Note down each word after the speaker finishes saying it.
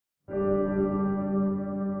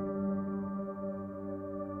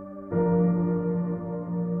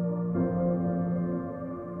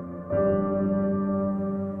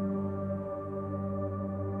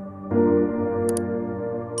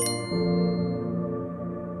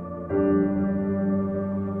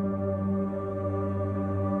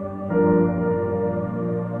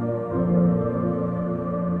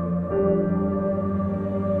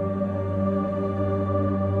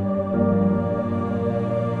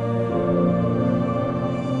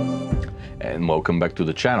and welcome back to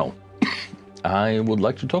the channel. I would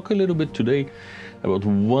like to talk a little bit today about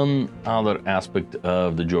one other aspect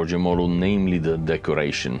of the Georgia model, namely the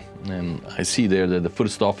decoration. And I see there that the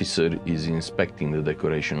first officer is inspecting the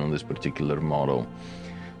decoration on this particular model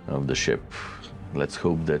of the ship. Let's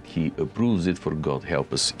hope that he approves it, for God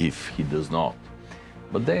help us if he does not.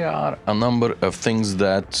 But there are a number of things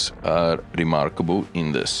that are remarkable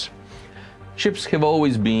in this. Ships have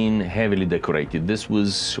always been heavily decorated. This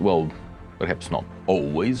was, well, perhaps not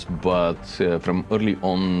always, but from early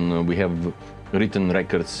on we have written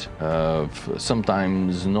records of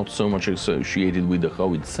sometimes not so much associated with the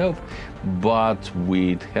hull itself, but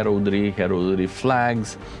with heraldry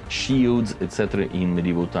flags, shields, etc. in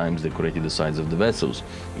medieval times decorated the sides of the vessels,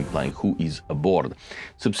 implying who is aboard.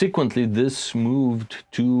 Subsequently, this moved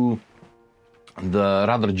to the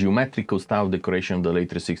rather geometrical style decoration of the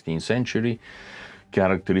later 16th century,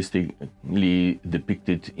 characteristically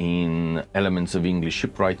depicted in elements of English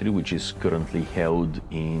shipwrightry, which is currently held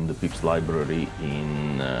in the Pepys Library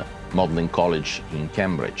in Magdalen College in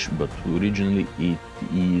Cambridge, but originally it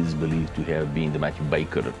is believed to have been the Matthew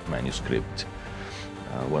Baker manuscript,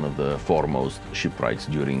 one of the foremost shipwrights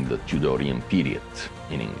during the Tudorian period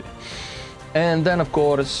in England. And then, of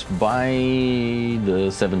course, by the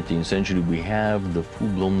 17th century, we have the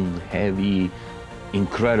full-blown, heavy,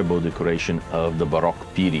 incredible decoration of the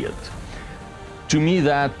Baroque period. To me,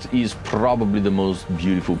 that is probably the most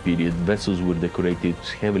beautiful period. Vessels were decorated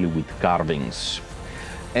heavily with carvings.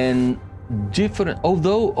 And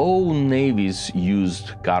although all navies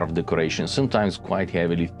used carved decoration, sometimes quite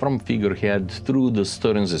heavily, from figurehead through the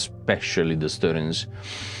sterns, especially the sterns,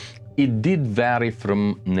 it did vary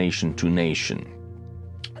from nation to nation.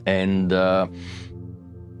 And the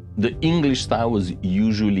English style was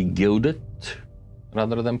usually gilded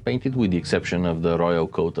rather than painted, with the exception of the royal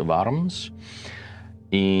coat of arms.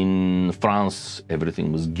 In France,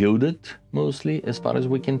 everything was gilded, mostly, as far as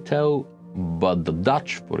we can tell, but the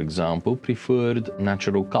Dutch, for example, preferred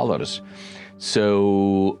natural colors.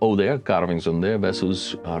 So all their carvings on their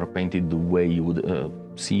vessels are painted the way you would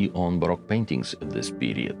see on Baroque paintings of this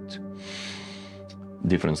period.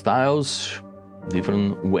 Different styles,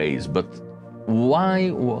 different ways, but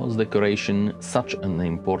why was decoration such an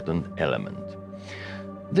important element?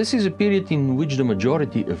 This is a period in which the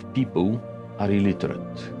majority of people are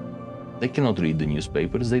illiterate. They cannot read the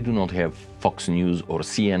newspapers, they do not have Fox News or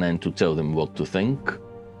CNN to tell them what to think.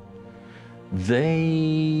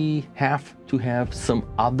 They have to have some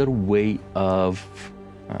other way of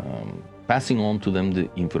passing on to them the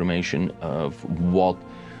information of what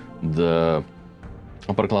the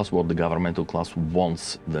upper class, what the governmental class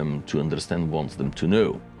wants them to understand, wants them to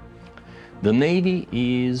know. The Navy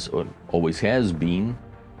is, or always has been,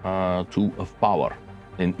 a tool of power.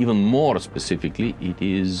 And even more specifically, it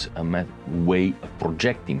is a way of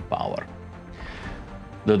projecting power.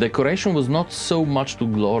 The decoration was not so much to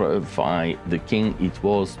glorify the king, it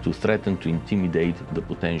was to threaten to intimidate the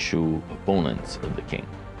potential opponents of the king.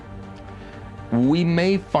 We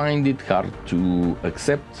may find it hard to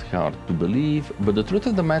accept, hard to believe, but the truth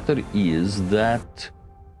of the matter is that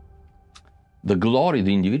the glory,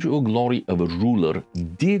 the individual glory of a ruler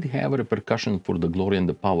did have a repercussion for the glory and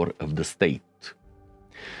the power of the state.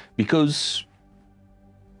 Because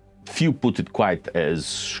few put it quite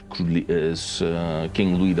as crudely as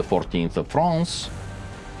King Louis XIV of France,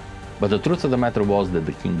 but the truth of the matter was that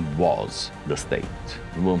the king was the state.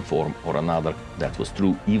 In one form or another, that was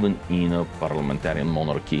true even in a parliamentarian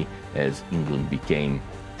monarchy, as England became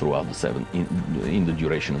throughout in the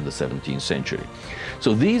duration of the 17th century.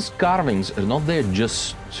 So these carvings are not there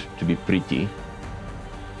just to be pretty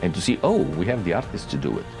and to see, oh, we have the artists to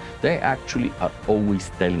do it. They actually are always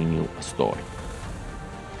telling you a story.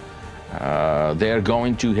 They are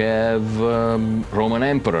going to have Roman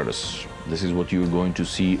emperors. This is what you're going to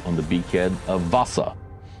see on the big head of Vasa.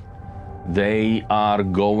 They are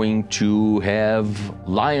going to have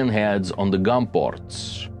lion heads on the gun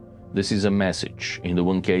ports. This is a message. In the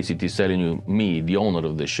one case, it is telling you, me, the owner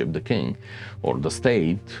of the ship, the king, or the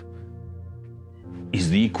state, is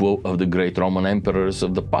the equal of the great Roman emperors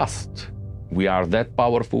of the past. We are that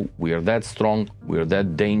powerful, we are that strong, we are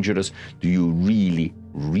that dangerous. Do you really,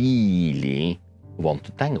 really want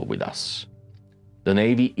to tangle with us? The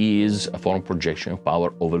Navy is a form of projection of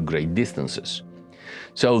power over great distances.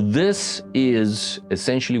 So this is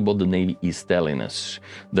essentially what the Navy is telling us.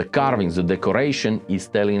 The carvings, the decoration is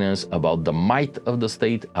telling us about the might of the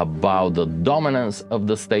state, about the dominance of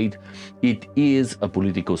the state. It is a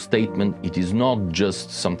political statement. It is not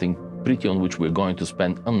just something pretty on which we're going to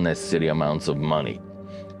spend unnecessary amounts of money.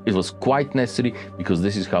 It was quite necessary because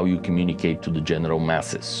this is how you communicate to the general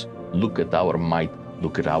masses. look at our might,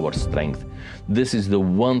 look at our strength. This is the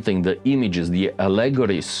one thing, the images, the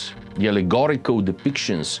allegories, the allegorical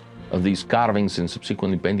depictions of these carvings and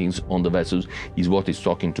subsequently paintings on the vessels is what is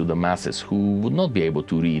talking to the masses who would not be able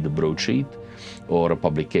to read a broadsheet or a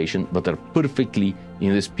publication, but are perfectly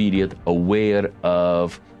in this period aware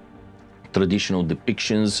of traditional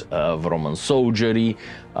depictions of Roman soldiery,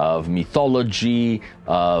 of mythology,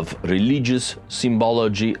 of religious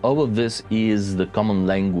symbology. All of this is the common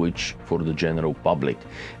language for the general public.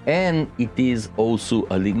 And it is also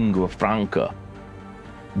a lingua franca,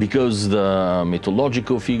 because the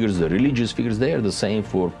mythological figures, the religious figures, they are the same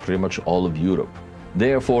for pretty much all of Europe.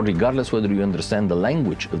 Therefore, regardless whether you understand the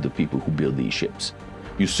language of the people who build these ships,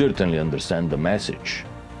 you certainly understand the message.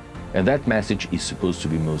 And that message is supposed to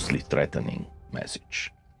be mostly threatening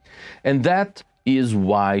message. And that is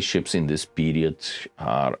why ships in this period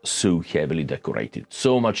are so heavily decorated.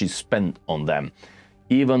 So much is spent on them,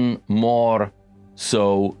 even more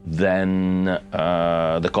so than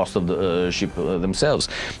the cost of the ship themselves.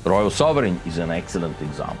 The Royal Sovereign is an excellent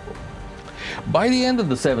example. By the end of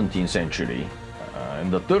the 17th century and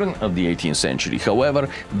the turn of the 18th century, however,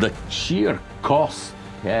 the sheer cost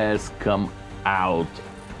has come out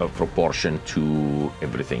of proportion to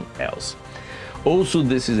everything else. Also,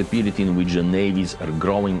 this is a period in which the navies are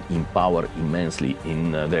growing in power immensely.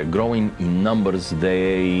 They're growing in numbers.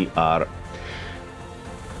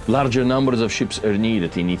 Larger numbers of ships are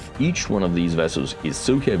needed, and if each one of these vessels is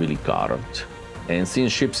so heavily carved, and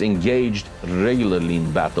since ships engaged regularly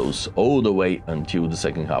in battles all the way until the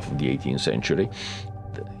second half of the 18th century,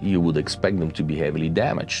 you would expect them to be heavily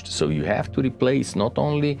damaged. So you have to replace, not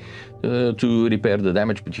only to repair the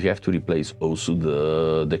damage, but you have to replace also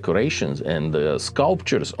the decorations and the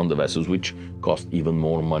sculptures on the vessels, which cost even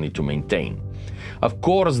more money to maintain. Of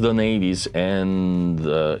course, the navies, and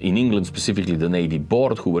in England specifically the Navy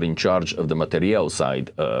Board, who were in charge of the materiel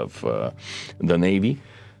side of the Navy,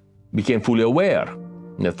 became fully aware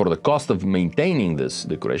that for the cost of maintaining this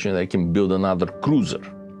decoration, they can build another cruiser.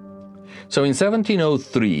 So in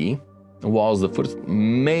 1703 was the first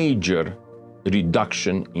major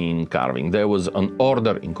reduction in carving. There was an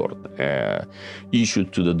order in court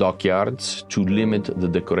issued to the dockyards to limit the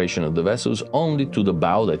decoration of the vessels only to the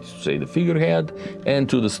bow, that is to say the figurehead, and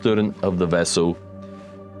to the stern of the vessel,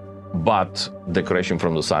 but decoration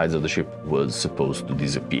from the sides of the ship was supposed to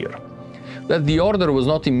disappear. That the order was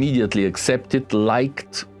not immediately accepted,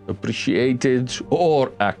 liked, appreciated,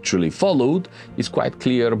 or actually followed is quite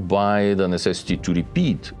clear by the necessity to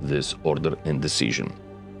repeat this order and decision.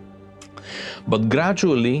 But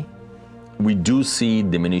gradually, we do see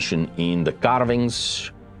diminution in the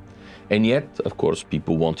carvings, and yet, of course,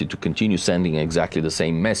 people wanted to continue sending exactly the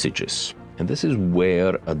same messages. And this is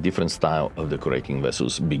where a different style of decorating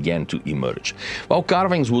vessels began to emerge. While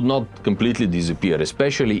carvings would not completely disappear,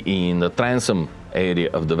 especially in the transom area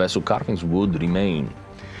of the vessel, carvings would remain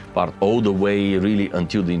part all the way really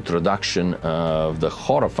until the introduction of the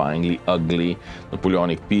horrifyingly ugly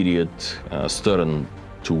Napoleonic period stern,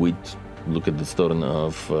 to wit, look at the stern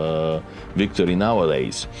of Victory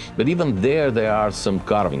nowadays. But even there are some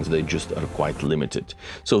carvings, they just are quite limited.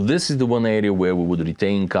 So this is the one area where we would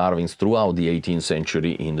retain carvings throughout the 18th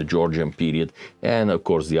century in the Georgian period, and of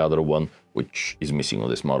course the other one, which is missing on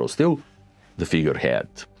this model still, the figurehead.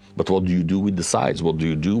 But what do you do with the sides? What do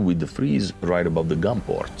you do with the frieze right above the gun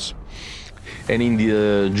ports? And in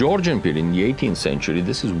the Georgian period, in the 18th century,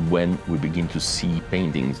 this is when we begin to see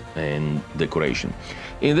paintings and decoration.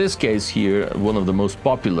 In this case here, one of the most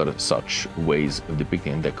popular such ways of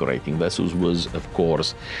depicting and decorating vessels was, of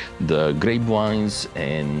course, the grapevines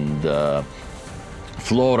and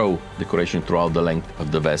floral decoration throughout the length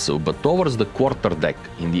of the vessel. But towards the quarterdeck,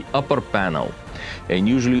 in the upper panel, and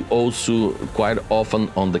usually also quite often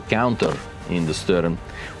on the counter in the stern,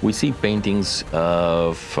 we see paintings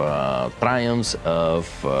of triumphs, of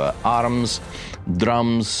arms,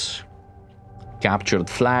 drums, captured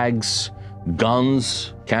flags,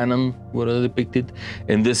 guns, cannon were depicted.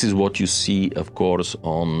 And this is what you see, of course,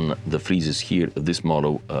 on the friezes here, this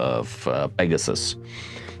model of Pegasus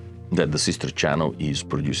that the sister channel is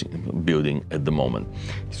building at the moment.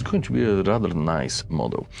 It's going to be a rather nice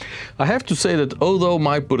model. I have to say that although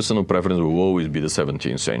my personal preference will always be the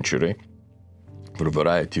 17th century, for a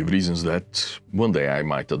variety of reasons that one day I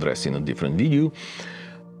might address in a different video,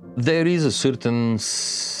 there is a certain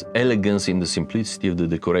elegance in the simplicity of the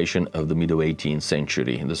decoration of the middle 18th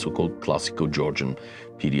century, the so-called classical Georgian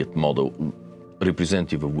period model.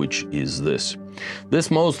 representative of which is this. This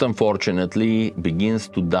most unfortunately begins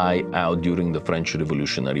to die out during the French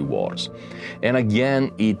Revolutionary Wars. And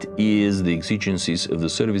again, it is the exigencies of the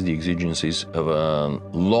service, the exigencies of a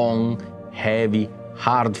long, heavy,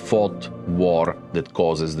 hard-fought war that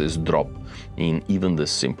causes this drop in even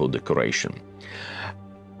this simple decoration.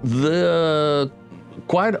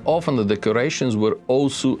 Quite often the decorations were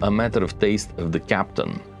also a matter of taste of the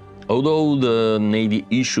captain. Although the Navy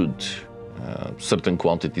issued certain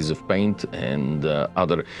quantities of paint and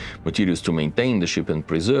other materials to maintain the ship and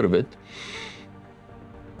preserve it,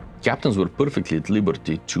 captains were perfectly at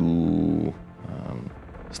liberty to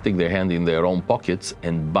stick their hand in their own pockets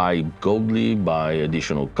and buy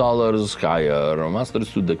additional colors, hire masters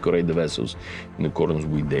to decorate the vessels in accordance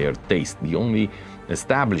with their taste. The only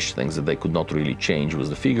established things that they could not really change was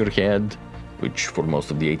the figurehead, which for most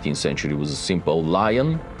of the 18th century was a simple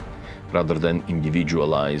lion, rather than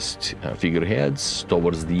individualized figureheads.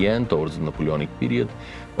 Towards the end, towards the Napoleonic period,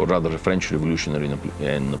 or rather the French Revolutionary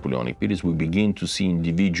and Napoleonic periods, we begin to see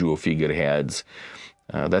individual figureheads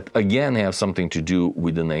that again have something to do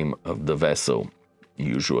with the name of the vessel,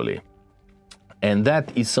 usually. And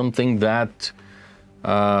that is something that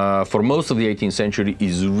for most of the 18th century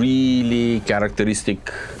is really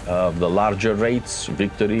characteristic of the larger rates,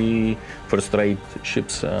 Victory, first-rate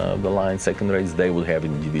ships of the line, second rates, they would have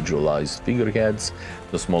individualized figureheads.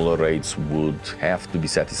 The smaller rates would have to be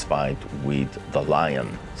satisfied with the lion,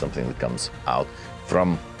 something that comes out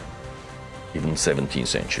from even 17th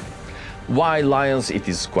century. Why lions? It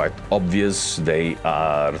is quite obvious. They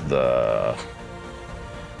are the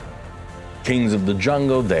kings of the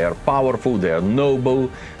jungle, they are powerful, they are noble,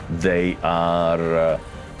 they are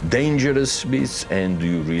dangerous beasts, and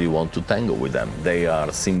you really want to tangle with them. They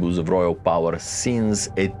are symbols of royal power since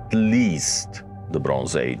at least the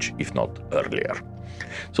Bronze Age, if not earlier.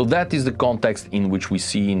 So that is the context in which we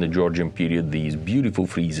see in the Georgian period these beautiful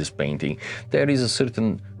friezes painting. There is a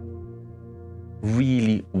certain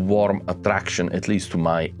really warm attraction, at least to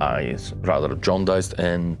my eyes, rather jaundiced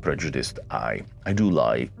and prejudiced eye. I do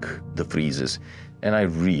like the friezes, and I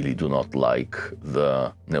really do not like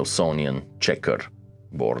the Nelsonian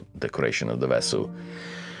checkerboard decoration of the vessel.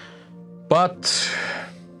 But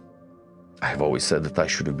I've always said that I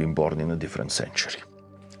should have been born in a different century.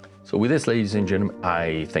 So with this, ladies and gentlemen,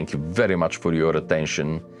 I thank you very much for your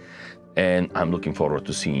attention, and I'm looking forward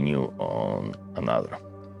to seeing you on another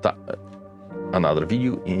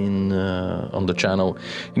video on the channel.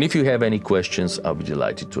 And if you have any questions, I'll be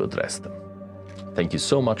delighted to address them. Thank you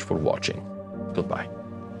so much for watching. Goodbye.